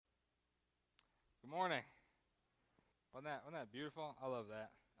Morning. Wasn't that beautiful? I love that.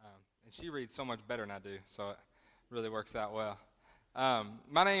 And she reads so much better than I do, so it really works out well.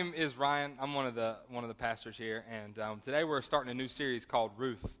 My name is Ryan. I'm one of the pastors here, and today we're starting a new series called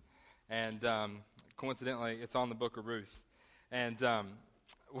Ruth. And coincidentally, it's on the book of Ruth. And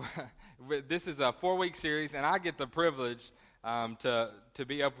this is a 4-week series, and I get the privilege to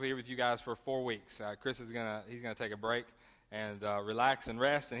be up here with you guys for 4 weeks. Chris is gonna take a break and relax and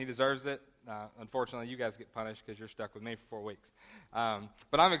rest, and he deserves it. Unfortunately, you guys get punished because you're stuck with me for 4 weeks.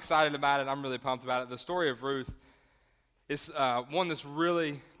 But I'm excited about it. I'm really pumped about it. The story of Ruth is one that's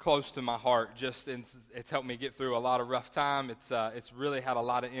really close to my heart. It's helped me get through a lot of rough time. It's really had a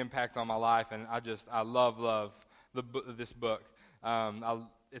lot of impact on my life, and I love this book.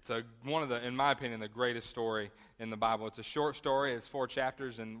 It's one of the, in my opinion, the greatest story in the Bible. It's a short story. It's 4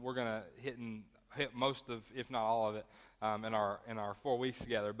 chapters, and we're gonna hit most of, if not all of it, in our 4 weeks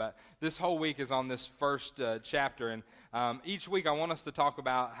together. But this whole week is on this first chapter, and each week I want us to talk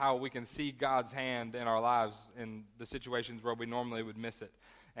about how we can see God's hand in our lives in the situations where we normally would miss it.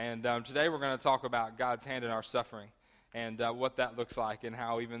 And today we're going to talk about God's hand in our suffering and what that looks like, and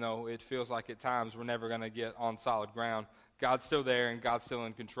how even though it feels like at times we're never going to get on solid ground, God's still there and God's still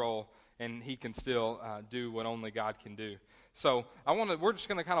in control, and He can still do what only God can do. So we're just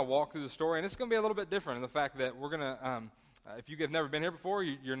going to kind of walk through the story, and it's going to be a little bit different in the fact that we're going to, if you have never been here before,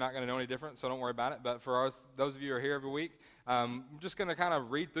 you're not going to know any different, so don't worry about it. But for us, those of you who are here every week, I'm just going to kind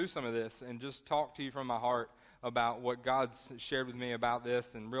of read through some of this and just talk to you from my heart about what God's shared with me about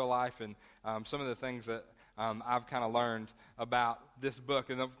this in real life, and some of the things that I've kind of learned about this book.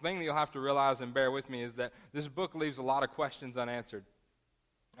 And the thing that you'll have to realize and bear with me is that this book leaves a lot of questions unanswered.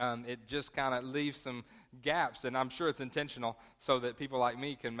 It just kind of leaves some gaps, and I'm sure it's intentional so that people like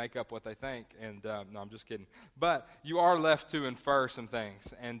me can make up what they think. And no, I'm just kidding. But you are left to infer some things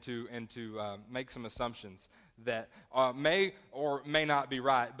and to make some assumptions that may or may not be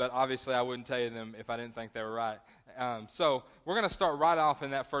right. But obviously, I wouldn't tell you them if I didn't think they were right. So we're going to start right off in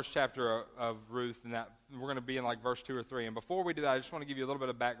that first chapter of Ruth, and that we're going to be in like verse 2 or 3. And before we do that, I just want to give you a little bit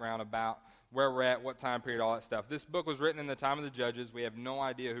of background about where we're at, what time period, all that stuff. This book was written in the time of the Judges. We have no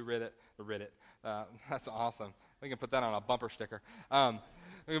idea who read it. That's awesome. We can put that on a bumper sticker.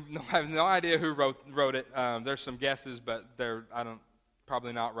 We have no idea who wrote it. There's some guesses, but they're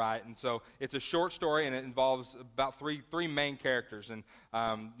probably not right. And so it's a short story, and it involves about three main characters, and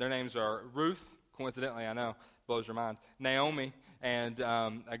their names are Ruth. Coincidentally, I know, blows your mind. Naomi, and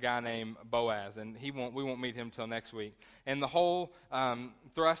a guy named Boaz, and we won't meet him till next week. And the whole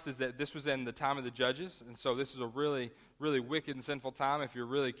thrust is that this was in the time of the Judges, and so this is a really, really wicked and sinful time. If you're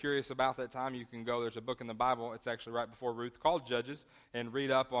really curious about that time, you can go. There's a book in the Bible. It's actually right before Ruth, called Judges, and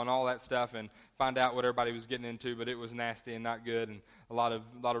read up on all that stuff and find out what everybody was getting into. But it was nasty and not good, and a lot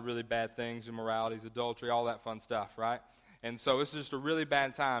of really bad things, immoralities, adultery, all that fun stuff, right? And so it's just a really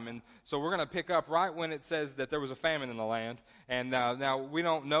bad time. And so we're going to pick up right when it says that there was a famine in the land. And now we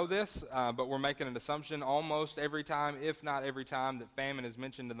don't know this, but we're making an assumption almost every time, if not every time, that famine is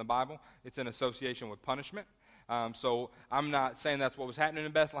mentioned in the Bible, it's in association with punishment. So I'm not saying that's what was happening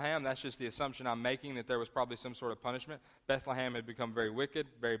in Bethlehem. That's just the assumption I'm making, that there was probably some sort of punishment. Bethlehem had become very wicked,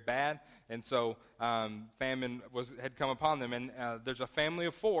 very bad. And so famine had come upon them. And there's a family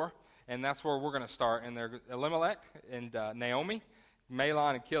of 4. And that's where we're going to start. And they're Elimelech and Naomi,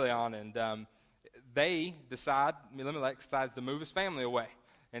 Mahlon and Chilion. And Elimelech decides to move his family away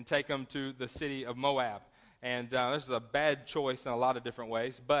and take them to the city of Moab. And this is a bad choice in a lot of different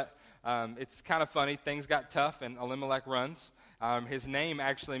ways. But it's kind of funny. Things got tough, and Elimelech runs. His name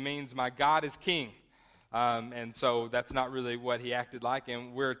actually means, "My God is King." And so that's not really what he acted like.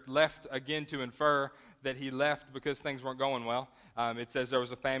 And we're left again to infer that he left because things weren't going well. It says there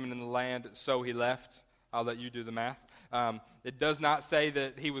was a famine in the land, so he left. I'll let you do the math. It does not say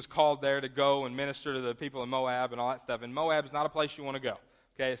that he was called there to go and minister to the people of Moab and all that stuff. And Moab's not a place you want to go.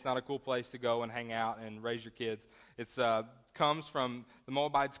 Okay, it's not a cool place to go and hang out and raise your kids. The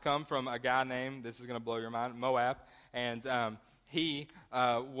Moabites come from a guy named, this is going to blow your mind, Moab, and he's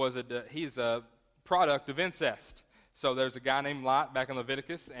a product of incest. So there's a guy named Lot back in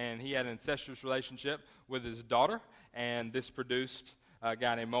Leviticus, and he had an incestuous relationship with his daughter, and this produced a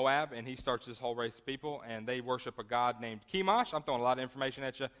guy named Moab, and he starts this whole race of people, and they worship a god named Chemosh. I'm throwing a lot of information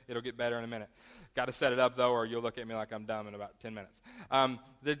at you. It'll get better in a minute. Got to set it up, though, or you'll look at me like I'm dumb in about 10 minutes.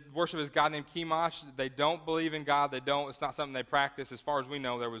 They worship this god named Chemosh. They don't believe in God. It's not something they practice. As far as we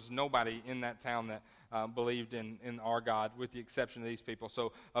know, there was nobody in that town that believed in our God, with the exception of these people.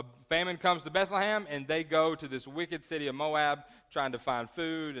 So a famine comes to Bethlehem, and they go to this wicked city of Moab trying to find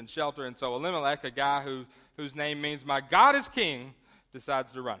food and shelter. And so Elimelech, a guy whose name means "My God is King,"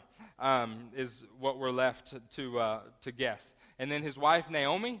 decides to run, is what we're left to guess. And then his wife,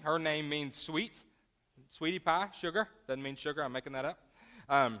 Naomi, her name means sweet, sweetie pie, sugar. Doesn't mean sugar, I'm making that up.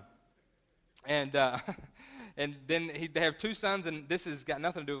 And then they have 2 sons, and this has got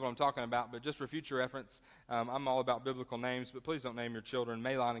nothing to do with what I'm talking about, but just for future reference, I'm all about biblical names, but please don't name your children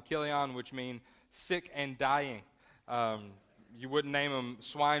Mahlon and Chilion, which mean sick and dying. You wouldn't name them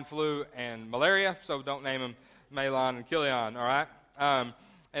swine flu and malaria, so don't name them Mahlon and Chilion, all right?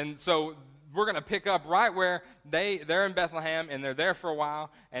 And so we're going to pick up right where they're in Bethlehem, and they're there for a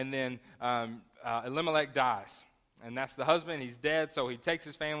while, and then Elimelech dies. And that's the husband. He's dead, so he takes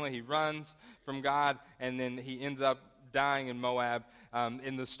his family, he runs from God, and then he ends up dying in Moab.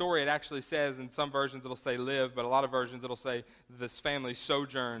 In the story, it actually says, in some versions it'll say live, but a lot of versions it'll say this family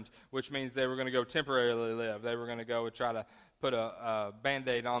sojourned, which means they were going to go temporarily live. They were going to go and try to put a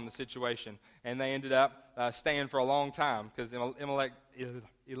Band-Aid on the situation. And they ended up staying for a long time because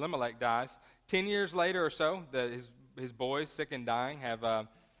Elimelech dies. 10 years later or so, his boys, sick and dying, have...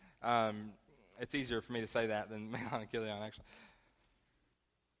 it's easier for me to say that than Mahlon and Chilion, actually.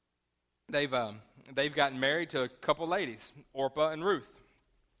 They've gotten married to a couple ladies, Orpah and Ruth,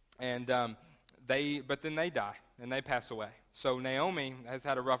 and but then they die and they pass away. So Naomi has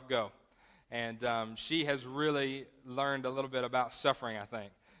had a rough go, and she has really learned a little bit about suffering. I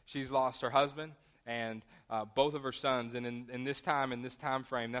think she's lost her husband and both of her sons, and in this time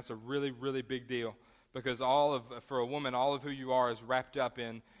frame, that's a really, really big deal because for a woman, all of who you are is wrapped up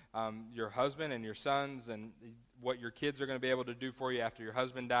in your husband and your sons and what your kids are going to be able to do for you after your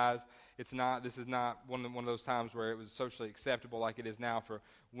husband dies. This is not one of those times where it was socially acceptable like it is now for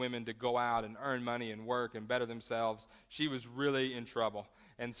women to go out and earn money and work and better themselves. She was really in trouble.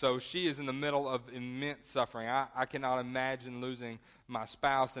 And so she is in the middle of immense suffering. I cannot imagine losing my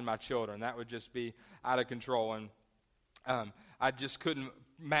spouse and my children. That would just be out of control. And I just couldn't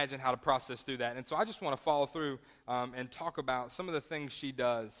imagine how to process through that. And so I just want to follow through and talk about some of the things she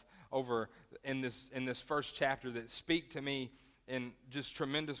does over in this first chapter that speak to me in just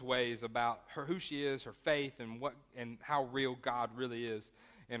tremendous ways about who she is, her faith, and how real God really is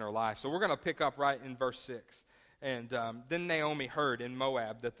in her life. So we're going to pick up right in verse 6. And then Naomi heard in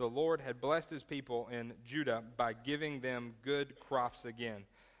Moab that the Lord had blessed his people in Judah by giving them good crops again.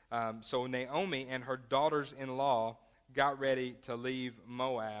 So Naomi and her daughters-in-law got ready to leave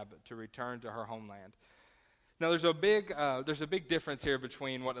Moab to return to her homeland. Now, there's a big difference here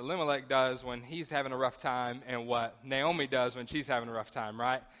between what Elimelech does when he's having a rough time and what Naomi does when she's having a rough time,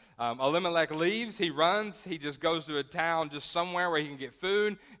 right? Elimelech leaves, he runs, he just goes to a town just somewhere where he can get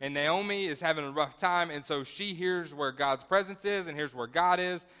food, and Naomi is having a rough time, and so she hears where God's presence is and hears where God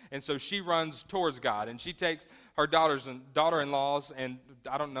is, and so she runs towards God, and she takes her daughter-in-laws, and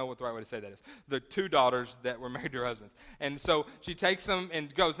I don't know what the right way to say that is, the 2 daughters that were married to her husbands. And so she takes them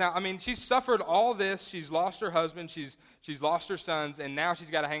and goes. Now, I mean, she's suffered all this. She's lost her husband. She's lost her sons, and now she's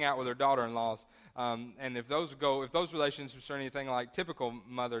got to hang out with her daughter-in-laws. And if those relationships are anything like typical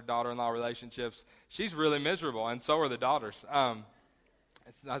mother-daughter-in-law relationships, she's really miserable, and so are the daughters.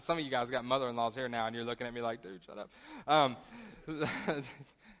 Some of you guys got mother-in-laws here now, and you're looking at me like, dude, shut up.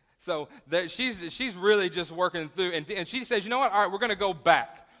 So she's really just working through, and she says, you know what, all right, we're going to go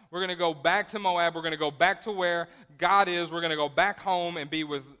back. We're going to go back to Moab. We're going to go back to where God is. We're going to go back home and be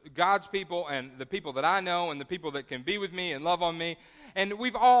with God's people and the people that I know and the people that can be with me and love on me. And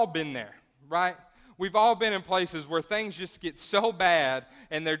we've all been there, right? We've all been in places where things just get so bad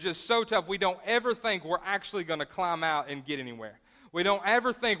and they're just so tough, we don't ever think we're actually going to climb out and get anywhere. We don't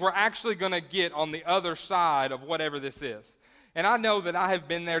ever think we're actually going to get on the other side of whatever this is. And I know that I have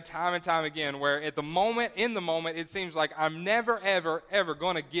been there time and time again where in the moment, it seems like I'm never, ever, ever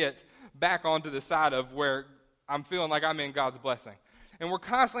going to get back onto the side of where I'm feeling like I'm in God's blessing. And we're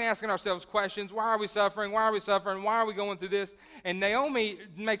constantly asking ourselves questions. Why are we suffering? Why are we suffering? Why are we going through this? And Naomi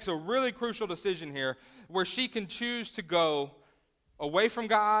makes a really crucial decision here where she can choose to go away from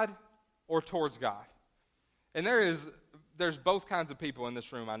God or towards God. And there's both kinds of people in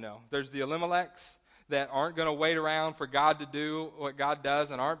this room, I know. There's the Elimelechs that aren't going to wait around for God to do what God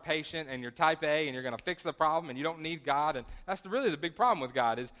does and aren't patient, and you're type A and you're going to fix the problem and you don't need God. And that's really the big problem with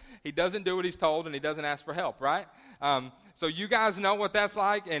God is he doesn't do what he's told and he doesn't ask for help, right? So you guys know what that's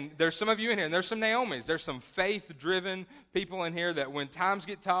like, and there's some of you in here, and there's some Naomis. There's some faith-driven people in here that when times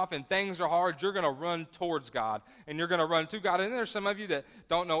get tough and things are hard, you're going to run towards God, and you're going to run to God. And there's some of you that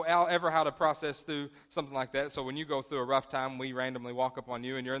don't know ever how to process through something like that. So when you go through a rough time, we randomly walk up on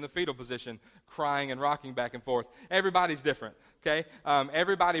you, and you're in the fetal position, crying and rocking back and forth. Everybody's different, okay?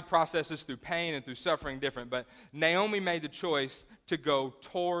 Everybody processes through pain and through suffering different, but Naomi made the choice to go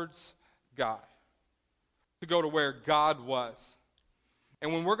towards God, to go to where God was.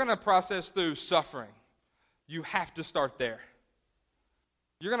 And when we're going to process through suffering, you have to start there.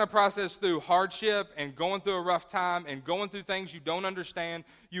 You're going to process through hardship and going through a rough time and going through things you don't understand.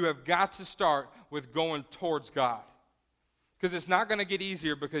 You have got to start with going towards God. Because it's not going to get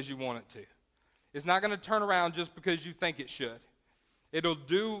easier because you want it to. It's not going to turn around just because you think it should. It'll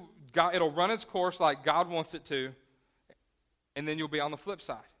run its course like God wants it to, and then you'll be on the flip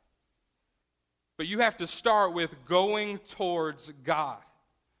side. But you have to start with going towards God,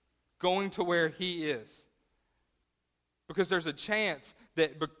 going to where He is. Because there's a chance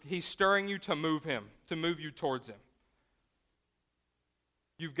that He's stirring you to move you towards Him.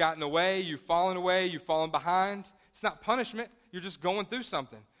 You've gotten away, you've fallen behind. It's not punishment, you're just going through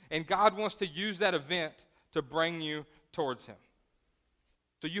something. And God wants to use that event to bring you towards Him.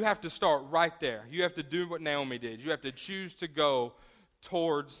 So you have to start right there. You have to do what Naomi did. You have to choose to go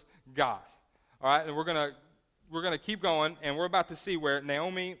towards God. All right, and we're gonna keep going, and we're about to see where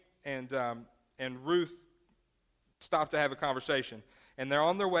Naomi and Ruth stop to have a conversation. And they're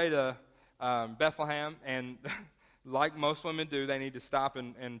on their way to Bethlehem, and like most women do, they need to stop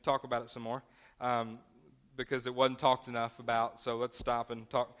and talk about it some more because it wasn't talked enough about, so let's stop and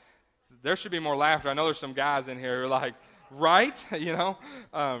talk. There should be more laughter. I know there's some guys in here who are like, right? You know?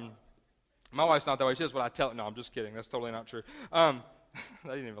 My wife's not that way. She says what I tell her. No, I'm just kidding. That's totally not true.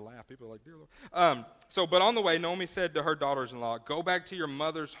 They didn't even laugh. People are like, dear Lord. But on the way, Naomi said to her daughters-in-law, go back to your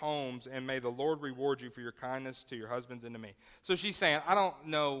mother's homes, and may the Lord reward you for your kindness to your husbands and to me. So she's saying, I don't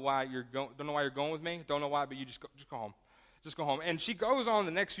know why you're going with me. Don't know why, but you just go home. Just go home. And she goes on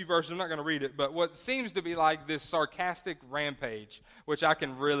the next few verses. I'm not going to read it, but what seems to be like this sarcastic rampage, which I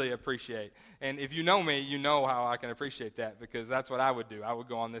can really appreciate. And if you know me, you know how I can appreciate that, because that's what I would do. I would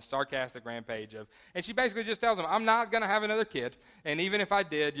go on this sarcastic rampage and she basically just tells him, I'm not going to have another kid, and even if I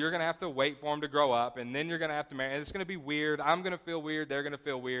did, you're going to have to wait for him to grow up, and then you're going to have to marry, and it's going to be weird. I'm going to feel weird. They're going to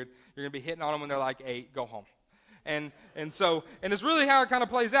feel weird. You're going to be hitting on them when they're like 8. Go home. And it's really how it kind of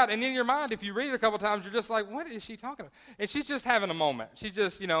plays out. And in your mind, if you read it a couple times, you're just like, what is she talking about? And she's just having a moment. She's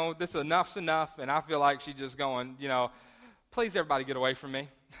just, this enough's enough. And I feel like she's just going, please everybody get away from me.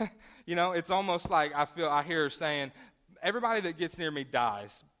 It's almost like I hear her saying, everybody that gets near me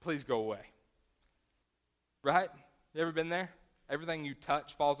dies. Please go away. Right? You ever been there? Everything you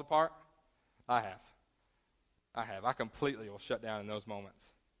touch falls apart? I have. I completely will shut down in those moments.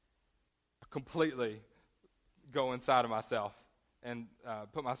 I completely go inside of myself and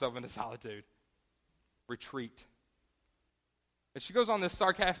put myself into solitude, retreat. And she goes on this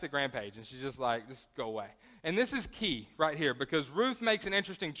sarcastic rampage, and she's just like, just go away. And this is key right here, because Ruth makes an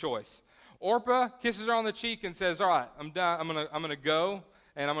interesting choice. Orpah kisses her on the cheek and says, all right, I'm done. I'm gonna go,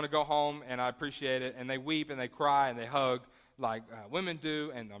 and I'm gonna go home, and I appreciate it. And they weep and they cry and they hug like women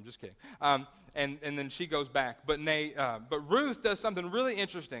do. And no, I'm just kidding. And then she goes back. But Ruth does something really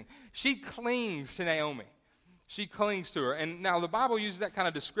interesting. She clings to Naomi. She clings to her. And now the Bible uses that kind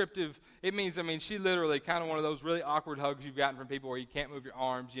of descriptive. It means, she literally kind of one of those really awkward hugs you've gotten from people where you can't move your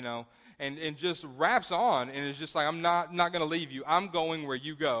arms, and just wraps on and is just like, I'm not going to leave you. I'm going where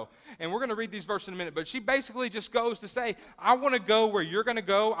you go. And we're going to read these verses in a minute. But she basically just goes to say, I want to go where you're going to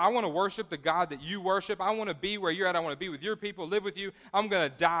go. I want to worship the God that you worship. I want to be where you're at. I want to be with your people, live with you. I'm going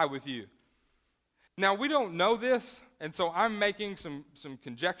to die with you. Now, we don't know this, and so I'm making some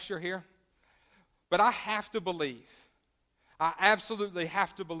conjecture here. But I have to believe, I absolutely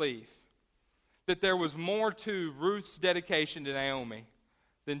have to believe, that there was more to Ruth's dedication to Naomi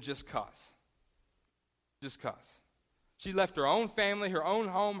than just cause. Just cause. She left her own family, her own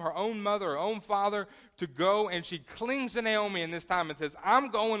home, her own mother, her own father to go, and she clings to Naomi in this time and says,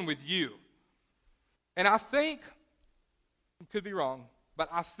 I'm going with you. And I think, I could be wrong, but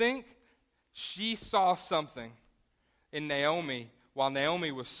I think she saw something in Naomi while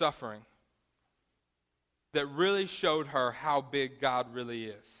Naomi was suffering that really showed her how big God really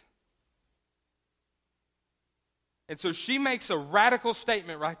is. And so she makes a radical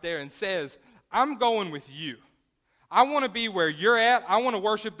statement right there and says, I'm going with you. I want to be where you're at. I want to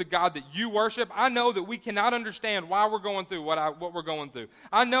worship the God that you worship. I know that we cannot understand why we're going through what we're going through.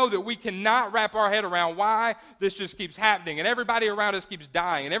 I know that we cannot wrap our head around why this just keeps happening and everybody around us keeps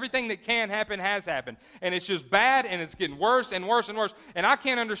dying and everything that can happen has happened. And it's just bad and it's getting worse and worse and worse. And I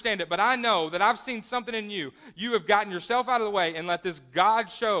can't understand it, but I know that I've seen something in you. You have gotten yourself out of the way and let this God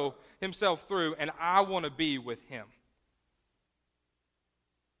show himself through, and I want to be with him.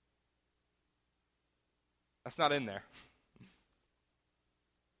 That's not in there.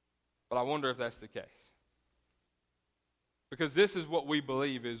 But I wonder if that's the case. Because this is what we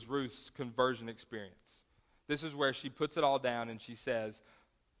believe is Ruth's conversion experience. This is where she puts it all down and she says,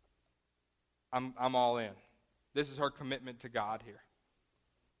 I'm all in. This is her commitment to God here.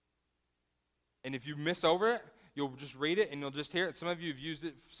 And if you miss over it, you'll just read it and you'll just hear it. Some of you have used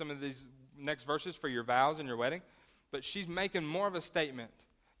it, some of these next verses for your vows and your wedding. But she's making more of a statement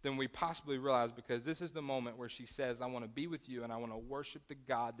than we possibly realize, because this is the moment where she says, I want to be with you and I want to worship the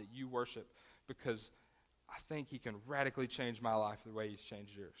God that you worship, because I think he can radically change my life the way he's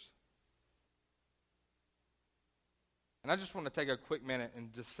changed yours. And I just want to take a quick minute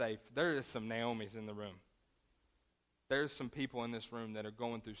and just say, there is some Naomis in the room. There's some people in this room that are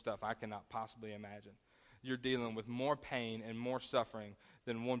going through stuff I cannot possibly imagine. You're dealing with more pain and more suffering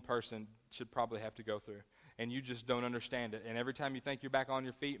than one person should probably have to go through. And you just don't understand it. And every time you think you're back on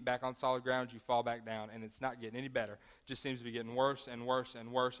your feet and back on solid ground, you fall back down. And it's not getting any better. It just seems to be getting worse and worse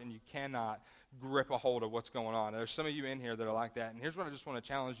and worse. And you cannot grip a hold of what's going on. There's some of you in here that are like that. And here's what I just want to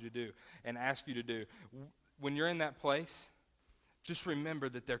challenge you to do and ask you to do. When you're in that place, just remember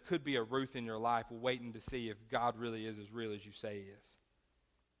that there could be a Ruth in your life waiting to see if God really is as real as you say he is.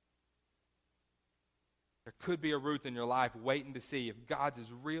 There could be a Ruth in your life waiting to see if God's as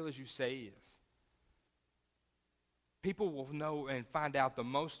real as you say he is. People will know and find out the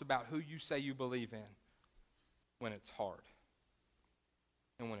most about who you say you believe in when it's hard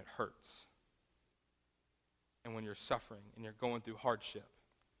and when it hurts and when you're suffering and you're going through hardship.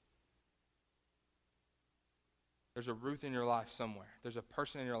 There's a Ruth in your life somewhere. There's a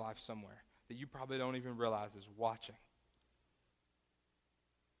person in your life somewhere that you probably don't even realize is watching.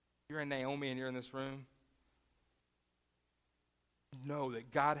 If you're a Naomi and you're in this room, know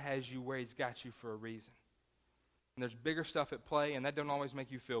that God has you where he's got you for a reason. And there's bigger stuff at play, and that don't always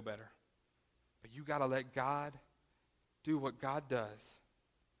make you feel better. But you got to let God do what God does,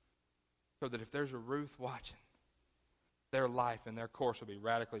 so that if there's a Ruth watching, their life and their course will be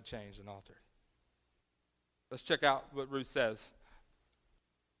radically changed and altered. Let's check out what Ruth says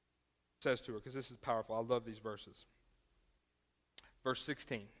to her, because this is powerful. I love these verses. Verse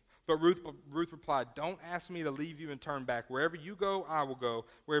 16. But Ruth replied, don't ask me to leave you and turn back. Wherever you go, I will go.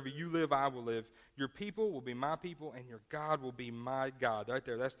 Wherever you live, I will live. Your people will be my people, and your God will be my God. Right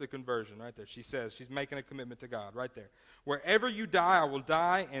there, that's the conversion right there. She says, she's making a commitment to God right there. Wherever you die, I will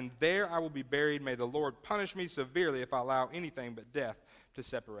die, and there I will be buried. May the Lord punish me severely if I allow anything but death to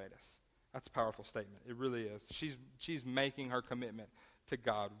separate us. That's a powerful statement. It really is. She's making her commitment to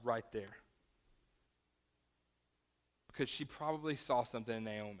God right there. Because she probably saw something in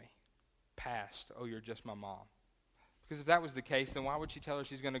Naomi. Past, oh, you're just my mom. Because if that was the case, then why would she tell her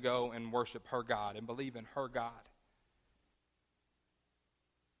she's going to go and worship her God and believe in her God?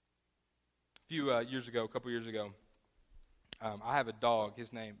 A couple years ago, I have a dog.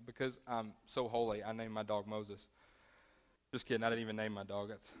 His name, because I'm so holy, I named my dog Moses. Just kidding, I didn't even name my dog.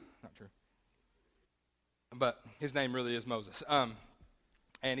 That's not true. But his name really is Moses.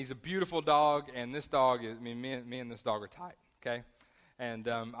 And he's a beautiful dog, and this dog is, me and this dog are tight, okay? And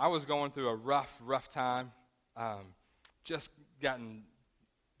I was going through a rough time, just gotten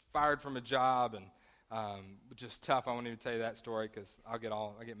fired from a job, and just tough. I won't even tell you that story because I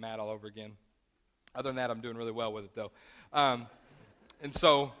get mad all over again. Other than that, I'm doing really well with it though. And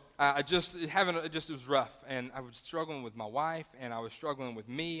so it was rough, and I was struggling with my wife, and I was struggling with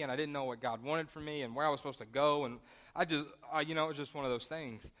me, and I didn't know what God wanted from me and where I was supposed to go, and it was just one of those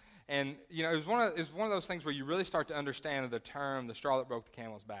things. And, it was one of those things where you really start to understand the term, the straw that broke the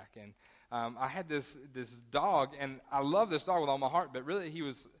camel's back. And I had this dog, and I love this dog with all my heart, but really he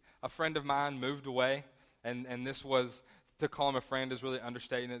was a friend of mine, moved away, and this was, to call him a friend is really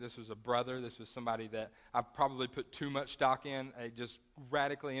understating it. This was a brother. This was somebody that I probably put too much stock in. It just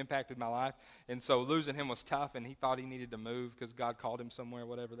radically impacted my life. And so losing him was tough, and he thought he needed to move because God called him somewhere,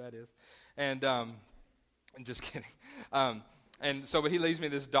 whatever that is. And I'm just kidding. But he leaves me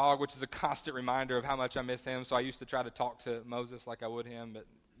this dog, which is a constant reminder of how much I miss him. So I used to try to talk to Moses like I would him. But,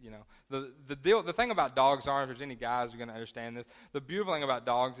 the thing about dogs if there's any guys who are going to understand this, the beautiful thing about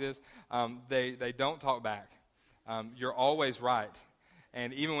dogs is they don't talk back. You're always right.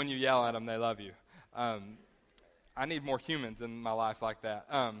 And even when you yell at them, they love you. I need more humans in my life like that.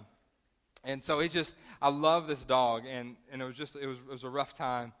 And so I love this dog. And it was a rough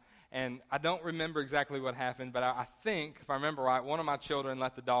time. And I don't remember exactly what happened, but I think, if I remember right, one of my children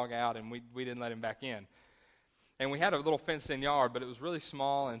let the dog out, and we didn't let him back in. And we had a little fenced-in yard, but it was really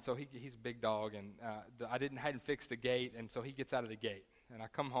small, and so he's a big dog, and I hadn't fixed the gate, and so he gets out of the gate. And I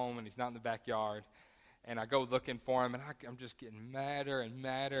come home, and he's not in the backyard, and I go looking for him, and I'm just getting madder and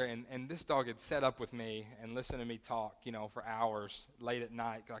madder, and this dog had set up with me and listened to me talk, for hours late at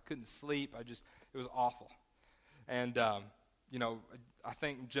night, because I couldn't sleep. It was awful. And I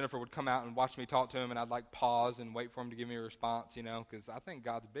think Jennifer would come out and watch me talk to him, and I'd like pause and wait for him to give me a response, because I think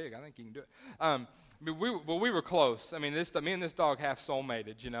God's big. I think he can do it. We were close. I mean, me and this dog half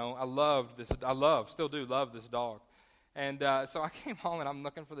soulmated. Still do love this dog. And so I came home and I'm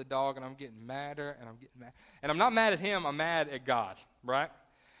looking for the dog, and I'm getting madder and I'm getting mad. And I'm not mad at him. I'm mad at God, right?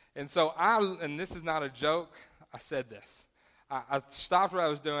 And so and this is not a joke. I said this. I stopped what I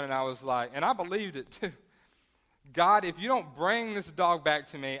was doing and I was like, and I believed it too. God, if you don't bring this dog back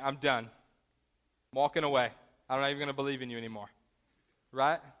to me, I'm done. I'm walking away. I'm not even going to believe in you anymore.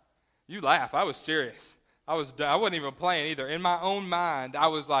 Right? You laugh. I was serious. I wasn't even playing either. In my own mind, I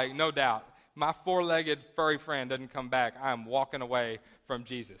was like, no doubt. My four-legged furry friend doesn't come back. I am walking away from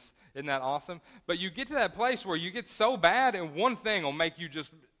Jesus. Isn't that awesome? But you get to that place where you get so bad, and one thing will make you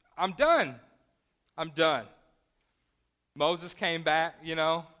just, I'm done. I'm done. Moses came back,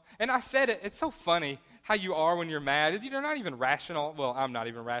 And I said it. It's so funny how you are when you're mad. You're not even rational. Well, I'm not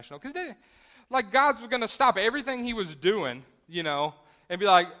even rational. Because God's going to stop everything he was doing, and be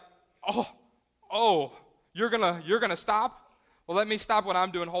like, oh, you're gonna stop? Well, let me stop what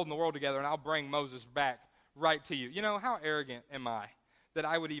I'm doing holding the world together, and I'll bring Moses back right to you. How arrogant am I that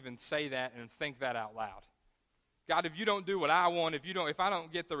I would even say that and think that out loud? God, if you don't do what I want, if I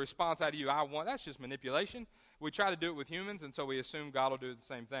don't get the response out of you I want, that's just manipulation. We try to do it with humans, and so we assume God will do the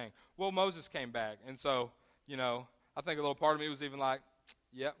same thing. Well, Moses came back, and so, I think a little part of me was even like,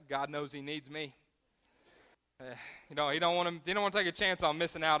 yep, God knows he needs me. He don't want to take a chance on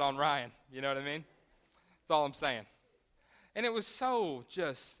missing out on Ryan. You know what I mean? That's all I'm saying. And it was so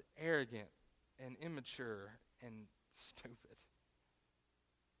just arrogant and immature and stupid.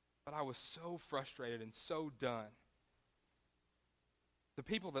 But I was so frustrated and so done. The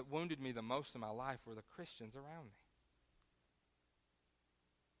people that wounded me the most in my life were the Christians around me.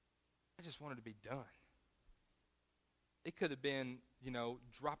 I just wanted to be done. It could have been,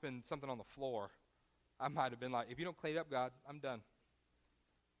 dropping something on the floor. I might have been like, if you don't clean it up, God, I'm done.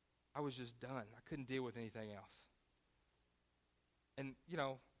 I was just done. I couldn't deal with anything else. And,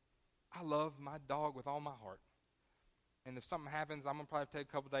 I love my dog with all my heart. And if something happens, I'm going to probably take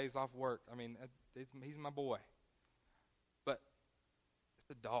a couple days off work. I mean, he's my boy. But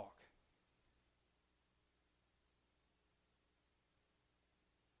it's a dog.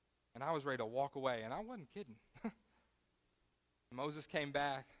 And I was ready to walk away, and I wasn't kidding. Moses came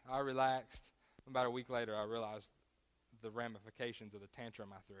back. I relaxed. About a week later, I realized the ramifications of the tantrum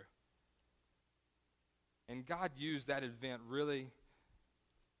I threw. And God used that event really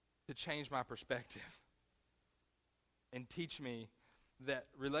to change my perspective and teach me that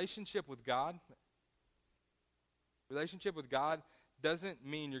relationship with God doesn't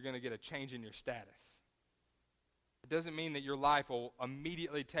mean you're going to get a change in your status. It doesn't mean that your life will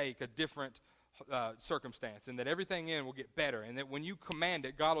immediately take a different circumstance and that everything in will get better and that when you command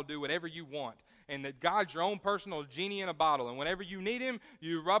it, God will do whatever you want and that God's your own personal genie in a bottle and whenever you need him,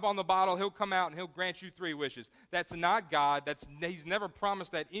 you rub on the bottle, he'll come out and he'll grant you 3 wishes. That's not God. He's never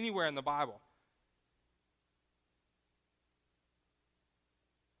promised that anywhere in the Bible.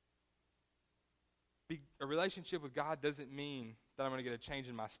 A relationship with God doesn't mean that I'm going to get a change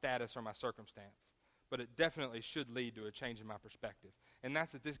in my status or my circumstance, but it definitely should lead to a change in my perspective. And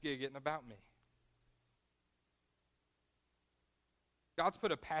that's that this gig isn't about me. God's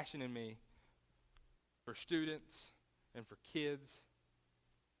put a passion in me for students and for kids,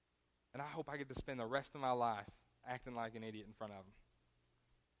 and I hope I get to spend the rest of my life acting like an idiot in front of them.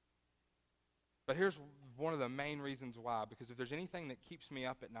 But here's one of the main reasons why, because if there's anything that keeps me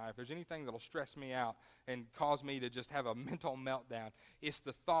up at night, if there's anything that'll stress me out and cause me to just have a mental meltdown, it's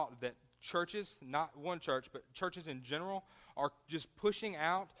the thought that churches, not one church, but churches in general, are just pushing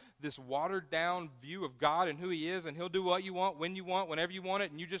out this watered-down view of God and who he is, and he'll do what you want, when you want, whenever you want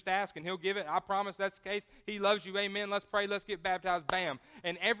it, and you just ask, and he'll give it. I promise that's the case. He loves you. Amen. Let's pray. Let's get baptized. Bam.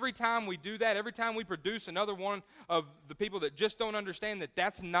 And every time we do that, every time we produce another one of the people that just don't understand that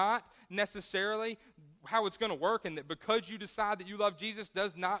that's not necessarily how it's going to work, and that because you decide that you love Jesus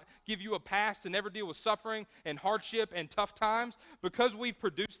does not give you a pass to never deal with suffering and hardship and tough times, because we've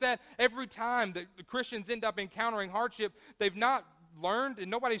produced that, every time that the Christians end up encountering hardship, they've not learned and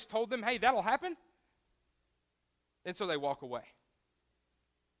nobody's told them, hey, that'll happen. And so they walk away.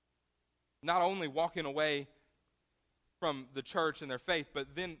 Not only walking away from the church and their faith, but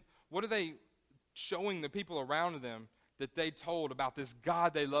then what are they showing the people around them that they told about this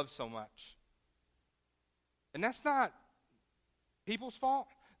God they love so much? And that's not people's fault.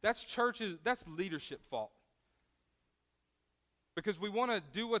 That's churches, that's leadership fault. Because we want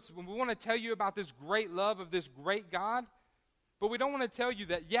to tell you about this great love of this great God, but we don't want to tell you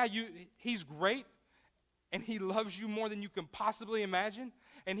that, he's great, and he loves you more than you can possibly imagine,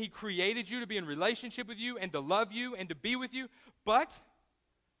 and he created you to be in relationship with you and to love you and to be with you, but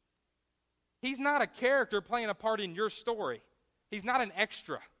he's not a character playing a part in your story. He's not an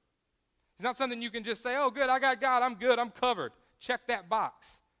extra. He's not something you can just say, oh, good, I got God, I'm good, I'm covered. Check that box.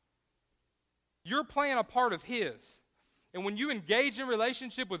 You're playing a part of his. And when you engage in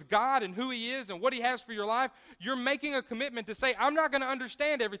relationship with God and who he is and what he has for your life, you're making a commitment to say, I'm not going to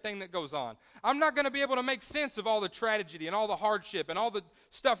understand everything that goes on. I'm not going to be able to make sense of all the tragedy and all the hardship and all the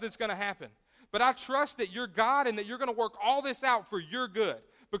stuff that's going to happen. But I trust that you're God and that you're going to work all this out for your good,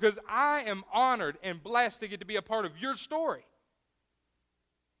 because I am honored and blessed to get to be a part of your story.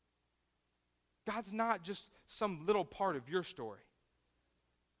 God's not just some little part of your story.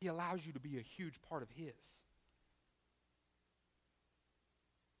 He allows you to be a huge part of his.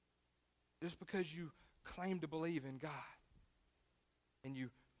 Just because you claim to believe in God and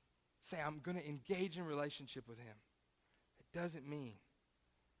you say, I'm going to engage in relationship with him, it doesn't mean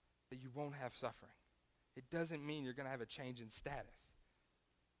that you won't have suffering. It doesn't mean you're going to have a change in status.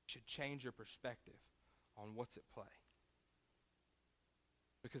 It should change your perspective on what's at play.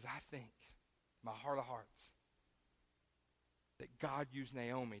 Because I think, my heart of hearts, that God used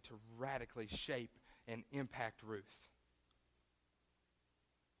Naomi to radically shape and impact Ruth.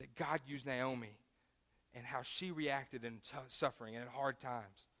 That God used Naomi and how she reacted in suffering and in hard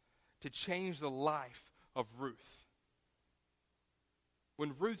times to change the life of Ruth.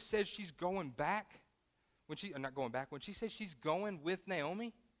 When Ruth says she's going back, when she says she's going with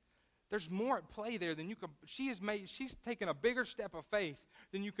Naomi, there's more at play there than you can. She's taken a bigger step of faith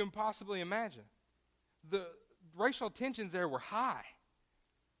than you can possibly imagine. The racial tensions there were high.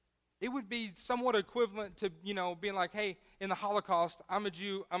 It would be somewhat equivalent to, being like, hey, in the Holocaust, I'm a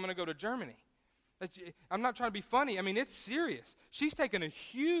Jew, I'm going to go to Germany. I'm not trying to be funny. I mean, it's serious. She's taken a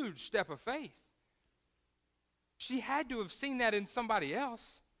huge step of faith. She had to have seen that in somebody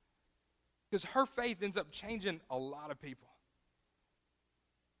else, because her faith ends up changing a lot of people.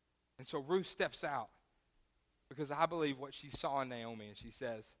 And so Ruth steps out because I believe what she saw in Naomi, and she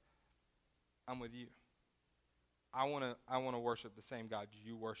says, I'm with you. I want to worship the same God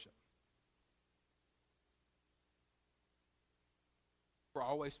you worship. We're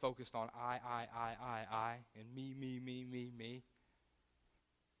always focused on I, and me.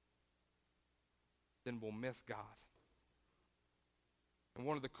 Then we'll miss God. And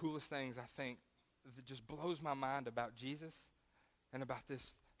one of the coolest things I think that just blows my mind about Jesus and about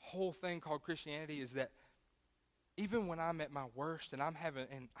this whole thing called Christianity is that even when I'm at my worst and I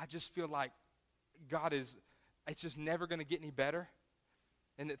just feel like it's just never going to get any better,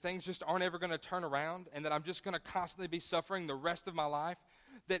 and that things just aren't ever going to turn around, and that I'm just going to constantly be suffering the rest of my life,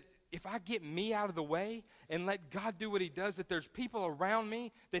 that if I get me out of the way and let God do what he does, that there's people around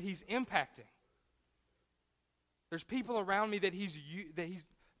me that he's impacting. There's people around me that he's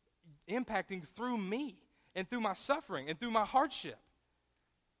impacting through me and through my suffering and through my hardship.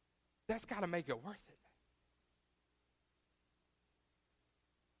 That's got to make it worth it.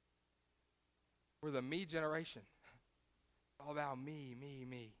 We're the me generation. It's all about me.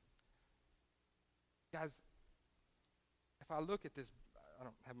 Guys, if I look at this, I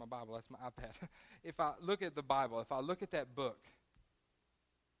don't have my Bible, that's my iPad. If I look at the Bible, if I look at that book,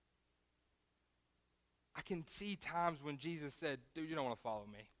 I can see times when Jesus said, dude, you don't want to follow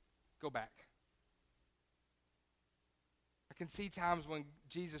me. Go back. I can see times when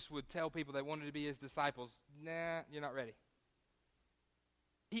Jesus would tell people they wanted to be his disciples, nah, you're not ready.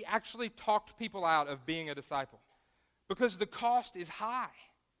 He actually talked people out of being a disciple because the cost is high.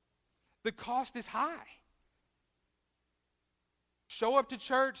 The cost is high. Show up to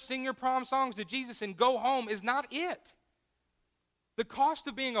church, sing your prom songs to Jesus, and go home is not it. The cost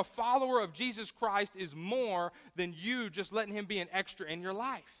of being a follower of Jesus Christ is more than you just letting him be an extra in your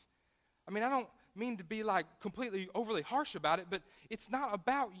life. I mean, I don't mean to be like completely overly harsh about it, but it's not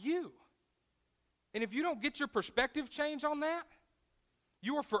about you. And if you don't get your perspective change on that,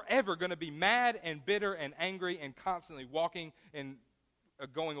 you are forever going to be mad and bitter and angry and constantly walking and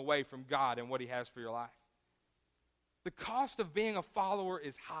going away from God and what he has for your life. The cost of being a follower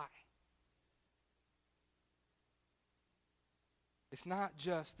is high. It's not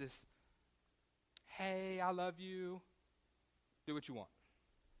just this, hey, I love you, do what you want.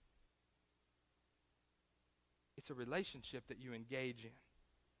 It's a relationship that you engage in.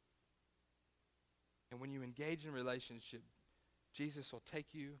 And when you engage in relationship, Jesus will take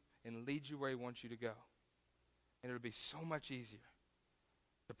you and lead you where he wants you to go. And it'll be so much easier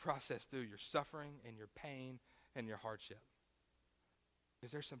to process through your suffering and your pain and your hardship.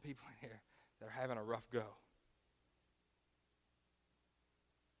 Because there's some people in here that are having a rough go.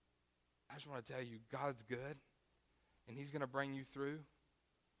 I just want to tell you, God's good, and he's going to bring you through.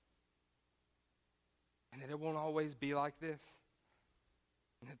 And that it won't always be like this.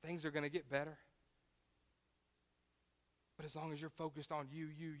 And that things are going to get better. But as long as you're focused on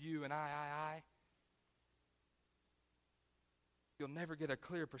you, and I, you'll never get a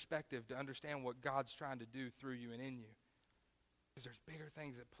clear perspective to understand what God's trying to do through you and in you. Because there's bigger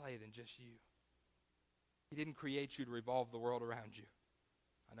things at play than just you. He didn't create you to revolve the world around you.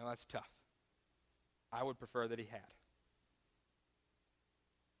 I know that's tough. I would prefer that he had.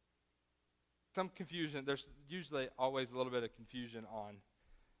 Some confusion, there's usually always a little bit of confusion on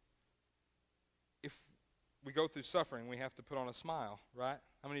if we go through suffering, we have to put on a smile, right?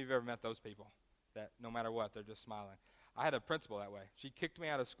 How many of you have ever met those people that no matter what, they're just smiling? I had a principal that way. She kicked me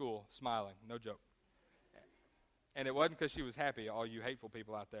out of school smiling, no joke. And it wasn't because she was happy, all you hateful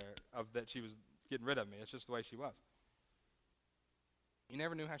people out there, of that she was getting rid of me. It's just the way she was. You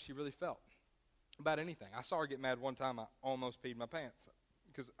never knew how she really felt about anything. I saw her get mad one time. I almost peed my pants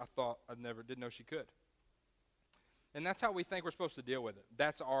because I thought didn't know she could. And that's how we think we're supposed to deal with it.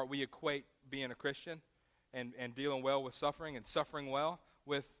 We equate being a Christian and dealing well with suffering and suffering well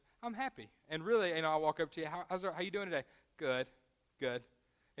with, I'm happy. And really, I walk up to you, how you doing today? Good.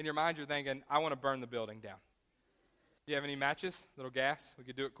 In your mind, you're thinking, I want to burn the building down. Do you have any matches? Little gas? We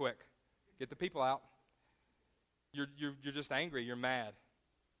could do it quick. Get the people out. You're just angry. You're mad.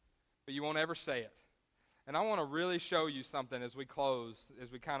 But you won't ever say it. And I want to really show you something as we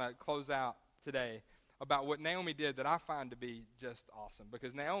kind of close out today about what Naomi did that I find to be just awesome.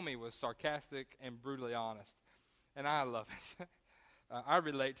 Because Naomi was sarcastic and brutally honest. And I love it. I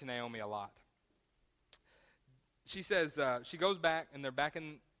relate to Naomi a lot. She says, she goes back, and they're back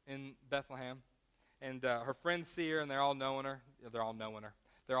in Bethlehem. And her friends see her, and they're all knowing her.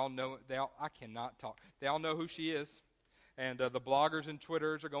 I cannot talk. They all know who she is. And the bloggers and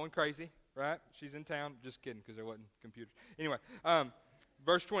Twitters are going crazy, right? She's in town. Just kidding, because there wasn't computers. Anyway,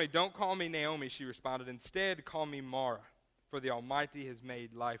 verse 20, don't call me Naomi, she responded. Instead, call me Mara, for the Almighty has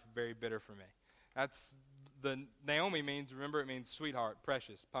made life very bitter for me. That's the Naomi means, remember, it means sweetheart,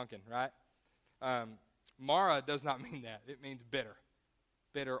 precious, pumpkin, right? Mara does not mean that. It means bitter.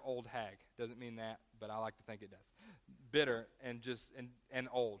 Bitter old hag. Doesn't mean that, but I like to think it does. Bitter and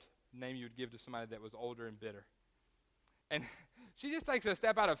old. Name you would give to somebody that was older and bitter. And she just takes a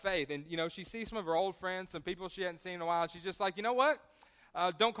step out of faith. And, she sees some of her old friends, some people she hadn't seen in a while. And she's just like, you know what?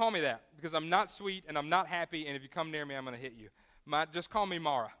 Don't call me that, because I'm not sweet and I'm not happy. And if you come near me, I'm going to hit you. Just call me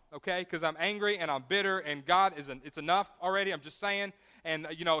Mara, okay? Because I'm angry and I'm bitter, and God it's enough already. I'm just saying. And,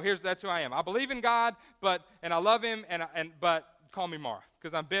 that's who I am. I believe in God, and I love him, but call me Mara,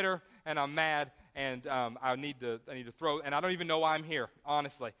 because I'm bitter and I'm mad, and I need to throw, and I don't even know why I'm here,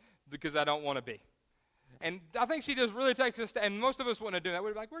 honestly, because I don't want to be. And I think she just really takes a step, and most of us wouldn't have done that.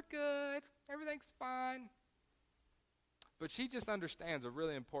 We'd be like, we're good, everything's fine. But she just understands a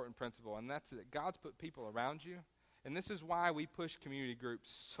really important principle, and that's that God's put people around you, and this is why we push community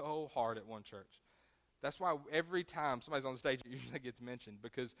groups so hard at One Church. That's why every time somebody's on the stage, it usually gets mentioned,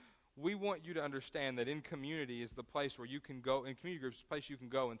 because we want you to understand that in community is the place where you can go, in community groups, is the place you can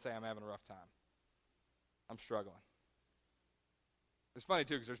go and say, I'm having a rough time. I'm struggling. It's funny,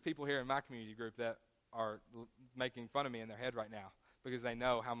 too, because there's people here in my community group that are making fun of me in their head right now because they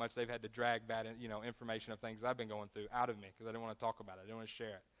know how much they've had to drag bad, information of things I've been going through out of me because I didn't want to talk about it. I didn't want to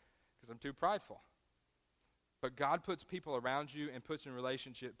share it because I'm too prideful. But God puts people around you and puts you in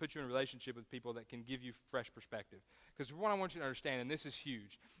relationship with people that can give you fresh perspective. Because what I want you to understand, and this is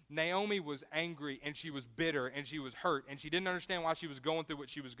huge, Naomi was angry and she was bitter and she was hurt and she didn't understand why she was going through what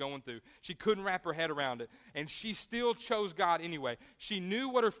she was going through. She couldn't wrap her head around it. And she still chose God anyway. She knew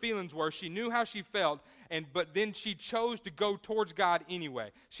what her feelings were. She knew how she felt. But then she chose to go towards God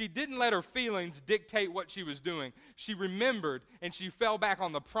anyway. She didn't let her feelings dictate what she was doing. She remembered and she fell back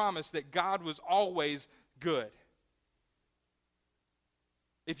on the promise that God was always good.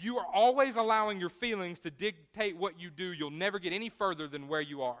 If you are always allowing your feelings to dictate what you do, you'll never get any further than where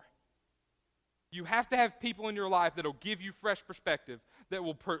you are. You have to have people in your life that will give you fresh perspective, that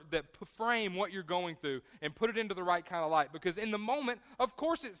will frame what you're going through and put it into the right kind of light. Because in the moment, of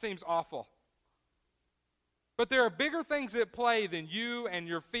course it seems awful. But there are bigger things at play than you and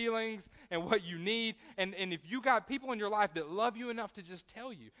your feelings and what you need. And if you got people in your life that love you enough to just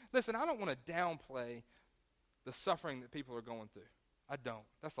tell you, listen, I don't want to downplay the suffering that people are going through. I don't.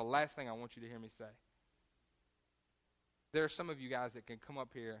 That's the last thing I want you to hear me say. There are some of you guys that can come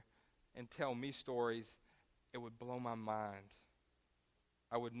up here and tell me stories. It would blow my mind.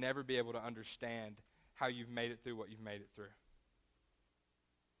 I would never be able to understand how you've made it through what you've made it through.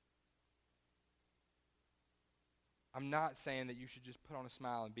 I'm not saying that you should just put on a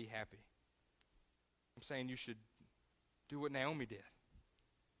smile and be happy. I'm saying you should do what Naomi did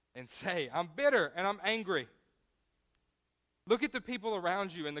and say, I'm bitter and I'm angry. Look at the people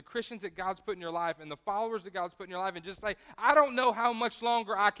around you and the Christians that God's put in your life and the followers that God's put in your life and just say, I don't know how much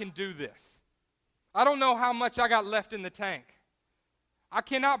longer I can do this. I don't know how much I got left in the tank. I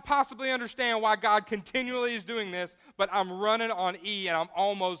cannot possibly understand why God continually is doing this, but I'm running on E and I'm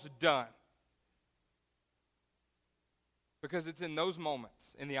almost done. Because it's in those moments,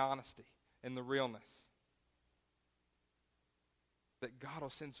 in the honesty, in the realness, that God will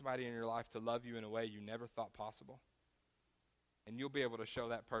send somebody in your life to love you in a way you never thought possible. And you'll be able to show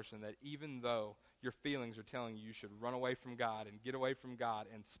that person that even though your feelings are telling you should run away from God and get away from God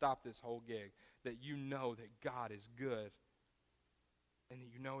and stop this whole gig, that you know that God is good and that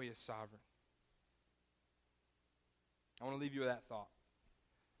you know He is sovereign. I want to leave you with that thought.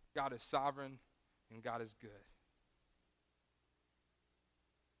 God is sovereign and God is good.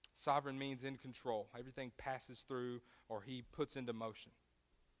 Sovereign means in control. Everything passes through or He puts into motion.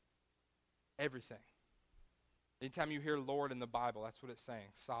 Everything. Anytime you hear Lord in the Bible, that's what it's saying,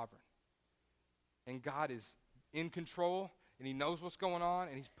 sovereign. And God is in control, and He knows what's going on,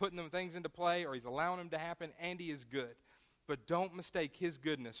 and He's putting them things into play, or He's allowing them to happen, and He is good. But don't mistake His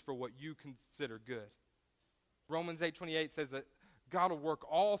goodness for what you consider good. Romans 8:28 says that God will work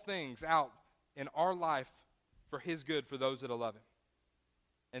all things out in our life for His good for those that will love Him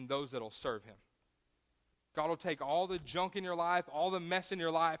and those that will serve Him. God will take all the junk in your life, all the mess in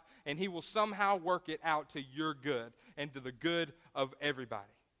your life, and He will somehow work it out to your good and to the good of everybody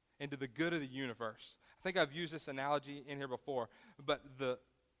and to the good of the universe. I think I've used this analogy in here before, but the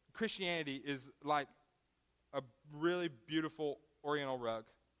Christianity is like a really beautiful Oriental rug.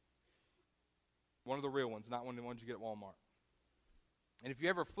 One of the real ones, not one of the ones you get at Walmart. And if you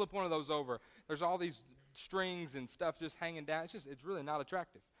ever flip one of those over, there's all these strings and stuff just hanging down. It's really not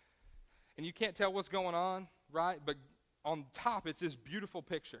attractive. And you can't tell what's going on, right? But on top, it's this beautiful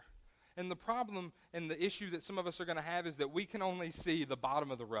picture. And the problem and the issue that some of us are going to have is that we can only see the bottom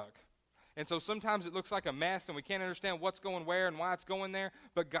of the rug. And so sometimes it looks like a mess and we can't understand what's going where and why it's going there.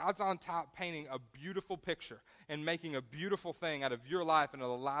 But God's on top painting a beautiful picture and making a beautiful thing out of your life and of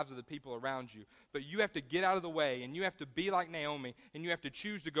the lives of the people around you. But you have to get out of the way and you have to be like Naomi and you have to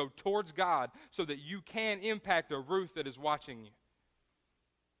choose to go towards God so that you can impact a Ruth that is watching you.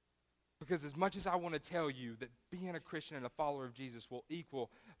 Because as much as I want to tell you that being a Christian and a follower of Jesus will equal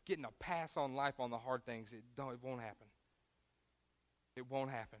getting a pass on life on the hard things, it won't happen. It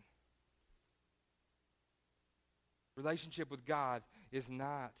won't happen. Relationship with God is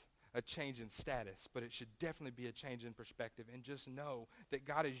not a change in status, but it should definitely be a change in perspective. And just know that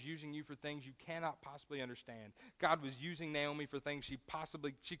God is using you for things you cannot possibly understand. God was using Naomi for things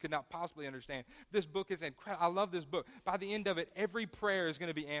she could not possibly understand. This book is incredible. I love this book. By the end of it, every prayer is going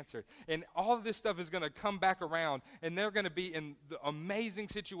to be answered. And all of this stuff is going to come back around. And they're going to be in the amazing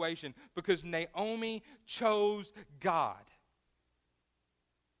situation because Naomi chose God.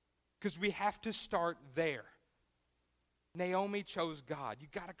 Because we have to start there. Naomi chose God. You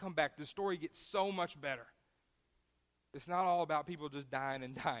got to come back. The story gets so much better. It's not all about people just dying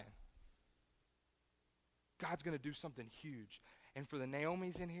and dying. God's going to do something huge. And for the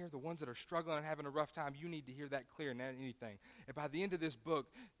Naomis in here, the ones that are struggling and having a rough time, you need to hear that clearer than anything. And by the end of this book,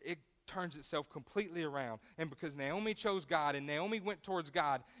 it turns itself completely around. And because Naomi chose God, and Naomi went towards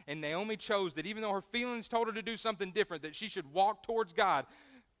God, and Naomi chose that even though her feelings told her to do something different, that she should walk towards God,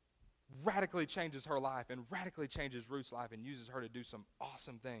 radically changes her life and radically changes Ruth's life and uses her to do some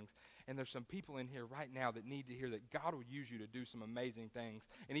awesome things. And there's some people in here right now that need to hear that God will use you to do some amazing things.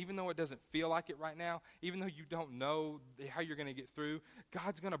 And even though it doesn't feel like it right now, even though you don't know how you're going to get through,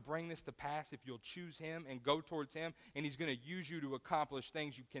 God's going to bring this to pass if you'll choose Him and go towards Him. And He's going to use you to accomplish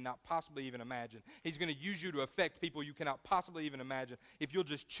things you cannot possibly even imagine. He's going to use you to affect people you cannot possibly even imagine if you'll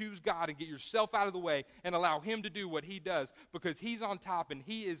just choose God and get yourself out of the way and allow Him to do what He does, because He's on top and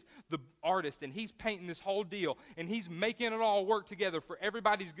He is the artist and He's painting this whole deal and He's making it all work together for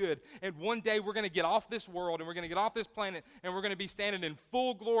everybody's good. And one day we're going to get off this world and we're going to get off this planet and we're going to be standing in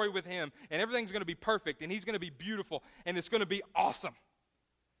full glory with Him, and everything's going to be perfect and He's going to be beautiful and it's going to be awesome.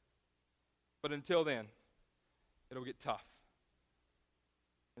 But until then, it'll get tough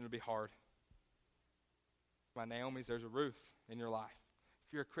and it'll be hard. My Naomi's, there's a Ruth in your life.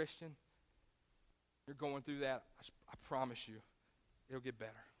 If you're a Christian, you're going through that, I promise you, it'll get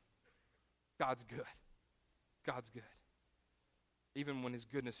better. God's good. God's good. Even when His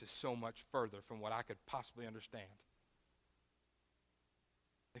goodness is so much further from what I could possibly understand.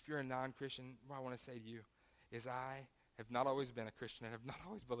 If you're a non-Christian, what I want to say to you is I have not always been a Christian and have not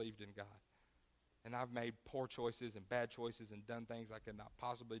always believed in God. And I've made poor choices and bad choices and done things I could not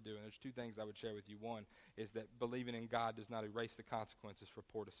possibly do. And there's two things I would share with you. One is that believing in God does not erase the consequences for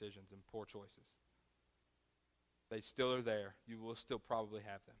poor decisions and poor choices. They still are there. You will still probably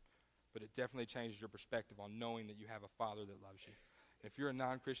have them. But it definitely changes your perspective on knowing that you have a Father that loves you. And if you're a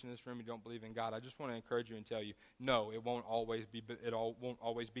non-Christian in this room and you don't believe in God, I just want to encourage you and tell you, no, it won't always be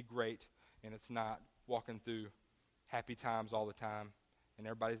great, and it's not walking through happy times all the time, and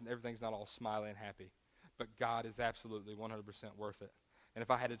everything's not all smiley and happy. But God is absolutely 100% worth it. And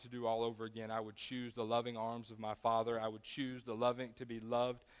if I had it to do all over again, I would choose the loving arms of my Father. I would choose to be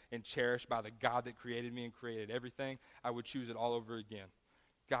loved and cherished by the God that created me and created everything. I would choose it all over again.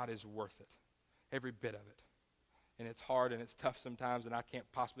 God is worth it, every bit of it. And it's hard and it's tough sometimes, and I can't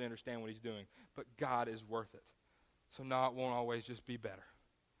possibly understand what he's doing. But God is worth it. So no, it won't always just be better.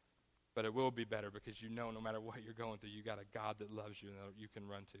 But it will be better because you know no matter what you're going through, you got a God that loves you and that you can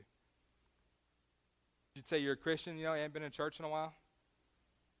run to. You'd say you're a Christian, you ain't been in church in a while.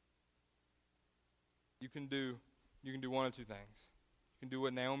 You can do one of two things. You can do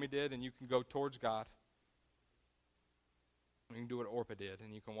what Naomi did, and you can go towards God. You can do what Orpah did,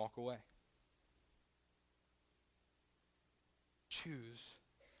 and you can walk away. Choose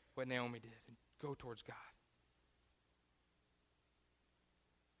what Naomi did and go towards God.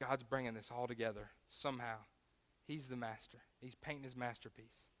 God's bringing this all together somehow. He's the master. He's painting his masterpiece.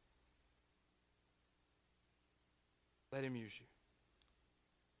 Let him use you.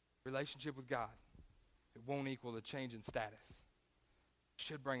 Relationship with God, it won't equal a change in status. It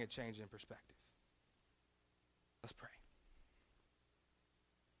should bring a change in perspective. Let's pray.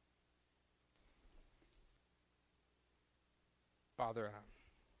 Father,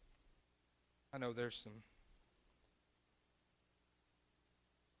 I know there's some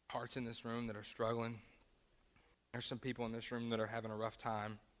hearts in this room that are struggling. There's some people in this room that are having a rough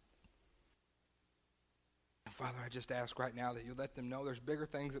time. And Father, I just ask right now that you let them know there's bigger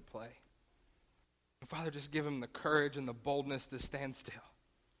things at play. And Father, just give them the courage and the boldness to stand still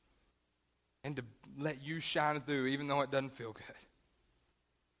and to let you shine through even though it doesn't feel good.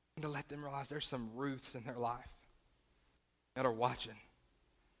 And to let them realize there's some Ruths in their life that are watching.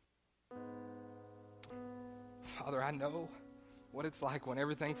 Father, I know what it's like when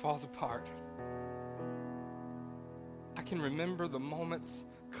everything falls apart. I can remember the moments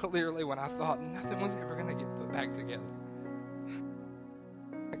clearly when I thought nothing was ever going to get put back together.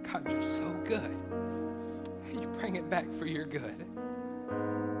 And God, you're so good. You bring it back for your good.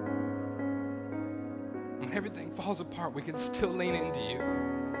 When everything falls apart, we can still lean into you.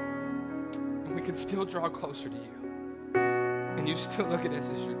 And we can still draw closer to you. And you still look at us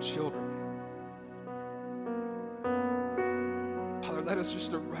as your children. Father, let us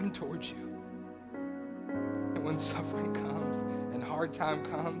just to run towards you. And when suffering comes and hard time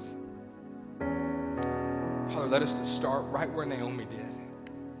comes, Father, let us to start right where Naomi did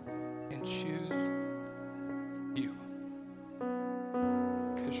and choose you.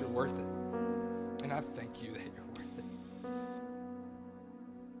 Because you're worth it. And I thank you that you're worth it.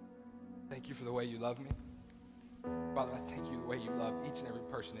 Thank you for the way you love me. Father, I thank you the way you love each and every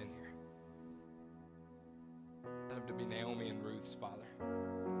person in here. Let them to be Naomi and Ruth's, Father.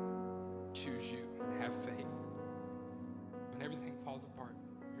 Choose you and have faith. When everything falls apart,